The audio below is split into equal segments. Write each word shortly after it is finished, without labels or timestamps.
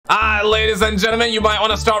Ladies and gentlemen, you might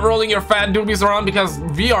want to start rolling your fat doobies around because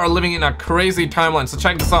we are living in a crazy timeline. So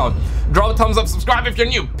check this out. Drop a thumbs up, subscribe if you're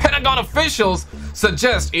new. Pentagon officials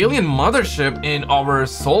suggest alien mothership in our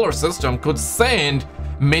solar system could send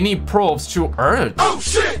mini probes to Earth. Oh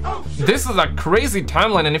shit! This is a crazy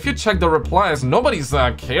timeline, and if you check the replies, nobody's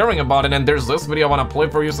caring about it. And there's this video I want to play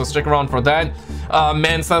for you, so stick around for that.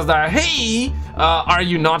 Man says that, hey, are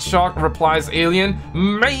you not shocked? Replies alien,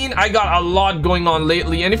 man, I got a lot going on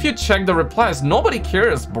lately. And if you check the replies, nobody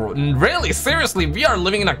cares, bro. Really, seriously, we are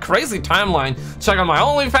living in a crazy timeline. Check out my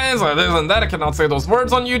OnlyFans, or this and that. I cannot say those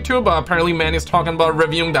words on YouTube. Apparently, man is talking about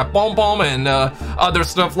reviewing that pom-pom and other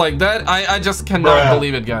stuff like that. I just cannot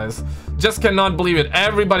believe it, guys. Just cannot believe it.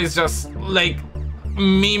 Everybody's just like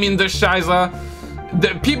memeing the shiza.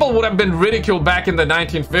 The people would have been ridiculed back in the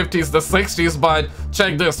 1950s, the 60s, but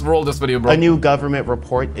check this, roll this video, bro. A new government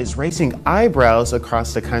report is raising eyebrows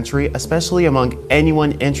across the country, especially among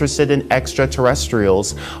anyone interested in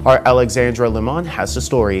extraterrestrials. Our Alexandra Limon has the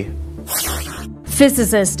story.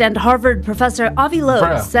 Physicist and Harvard professor Avi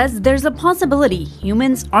Loeb says there's a possibility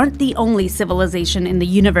humans aren't the only civilization in the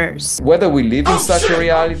universe. Whether we live in such a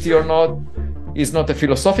reality or not is not a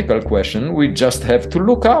philosophical question. We just have to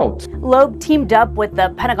look out. Loeb teamed up with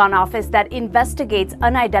the Pentagon office that investigates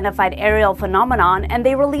unidentified aerial phenomenon, and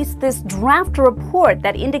they released this draft report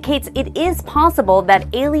that indicates it is possible that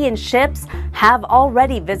alien ships have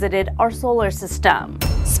already visited our solar system.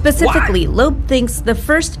 Specifically, Loeb thinks the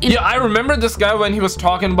first... Yeah, I remember this guy when he was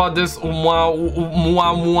talking about this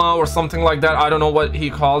or something like that. I don't know what he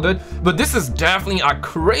called it. But this is definitely a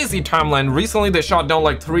crazy timeline. Recently, they shot down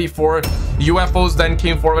like 3-4 UFOs, then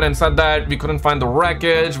came forward and said that we couldn't find the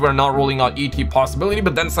wreckage. We're not ruling out ET possibility,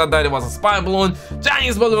 but then said that it was a spy balloon,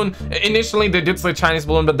 Chinese balloon. Initially, they did say Chinese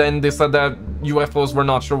balloon, but then they said that UFOs were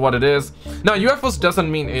not sure what it is. Now, UFOs doesn't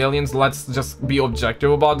mean aliens. Let's just be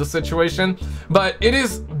objective about the situation. But it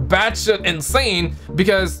is batshit insane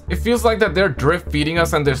because it feels like that they're drift feeding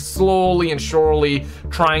us and they're slowly and surely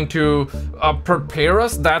trying to prepare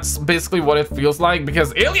us. That's basically what it feels like,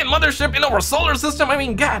 because alien mothership in our solar system, I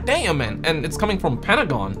mean, goddamn, man. And it's coming from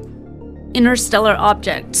Pentagon. Interstellar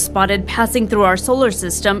object spotted passing through our solar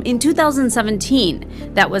system in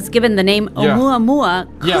 2017 that was given the name Oumuamua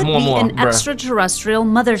could be an extraterrestrial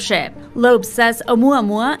mothership. Loeb says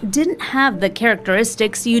Oumuamua didn't have the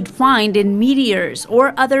characteristics you'd find in meteors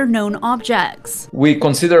or other known objects. We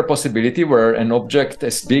consider a possibility where an object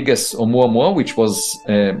as big as Oumuamua, which was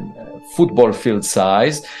football field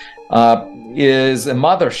size, is a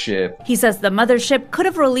mothership. He says the mothership could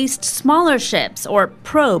have released smaller ships or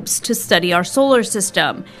probes to study our solar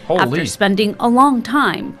system after spending a long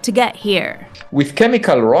time to get here. With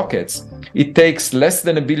chemical rockets, it takes less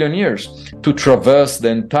than 1 billion years to traverse the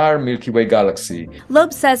entire Milky Way galaxy.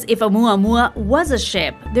 Loeb says if Oumuamua was a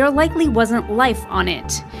ship, there likely wasn't life on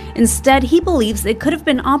it. Instead, he believes it could have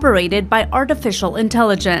been operated by artificial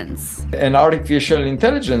intelligence. An artificial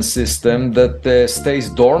intelligence system that stays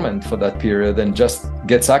dormant for that period and just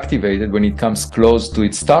gets activated when it comes close to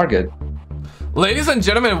its target. Ladies and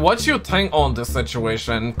gentlemen, what you think on this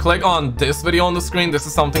situation? Click on this video on the screen. This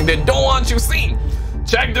is something they don't want you seeing.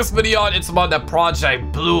 Check this video out. It's about that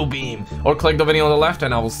Project Bluebeam. Or click the video on the left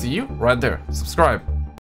and I will see you right there. Subscribe.